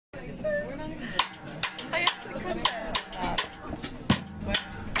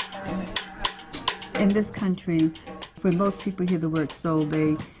In this country, when most people hear the word soul,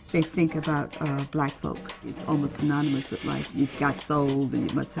 they think about black folk. It's almost synonymous with like, you've got soul, then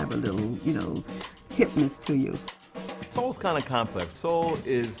you must have a little, you know, hipness to you. Soul's kind of complex. Soul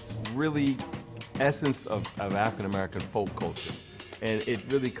is really essence of African American folk culture. And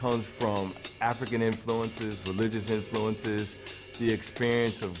it really comes from African influences, religious influences, the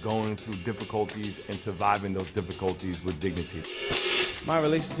experience of going through difficulties and surviving those difficulties with dignity. My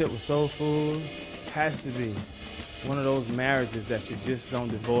relationship with soul food has to be one of those marriages that you just don't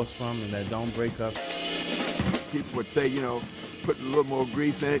divorce from and that don't break up. People would say, you know, put a little more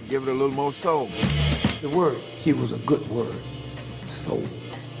grease in it, give it a little more soul. The word, see, it was a good word, soul.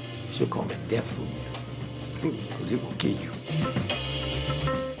 She'll call it death food, because it will kill you.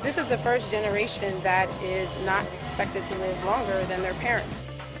 This is the first generation that is not expected to live longer than their parents.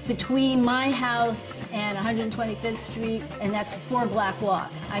 Between my house and 125th Street, and that's a 4-block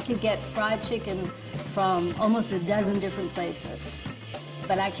walk, I could get fried chicken from almost a dozen different places,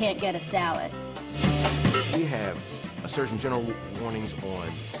 but I can't get a salad. We have Surgeon General warnings on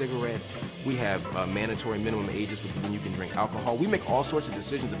cigarettes. We have mandatory minimum ages for when you can drink alcohol. We make all sorts of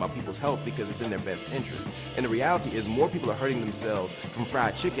decisions about people's health because it's in their best interest. And the reality is more people are hurting themselves from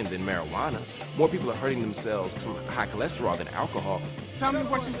fried chicken than marijuana. More people are hurting themselves from high cholesterol than alcohol. Tell me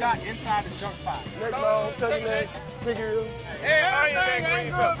what you got inside the junk pot. Neck bone, turkey leg, piggy. Everything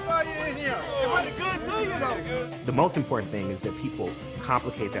ain't good for you in here. It wasn't good to you though. The most important thing is that people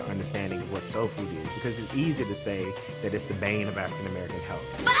complicate their understanding of what soul food is, because it's easy to say that it's the bane of African American health.